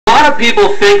lot of people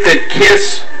think that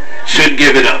Kiss should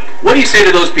give it up. What do you say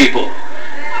to those people?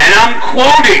 And I'm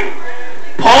quoting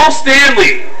Paul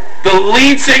Stanley, the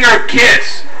lead singer of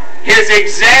Kiss, his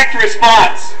exact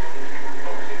response.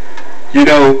 You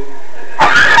know,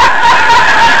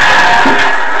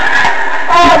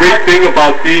 the great thing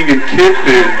about being in Kiss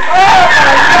is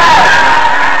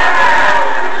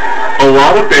a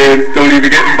lot of bands don't even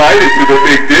get invited to the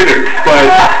big dinner, but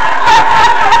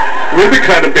we're the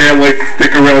kind of band like to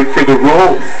stick around for the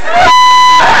roles.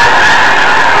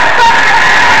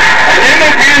 And then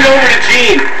they hand over to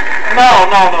Gene. No.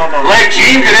 Like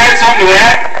Gene could add something to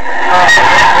that?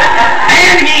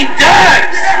 And he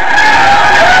does!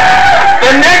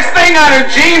 The next thing out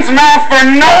of Gene's mouth for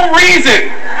no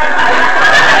reason.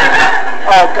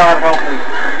 Oh, God help me.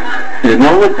 You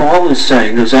know what Paul is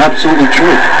saying is absolutely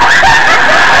true.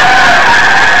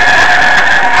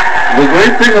 The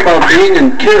great thing about being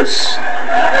in Kiss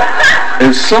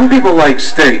is some people like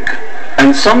steak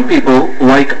and some people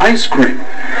like ice cream.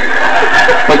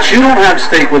 But you don't have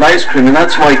steak with ice cream, and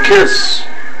that's why Kiss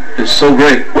is so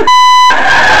great. Oh,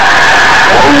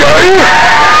 yeah.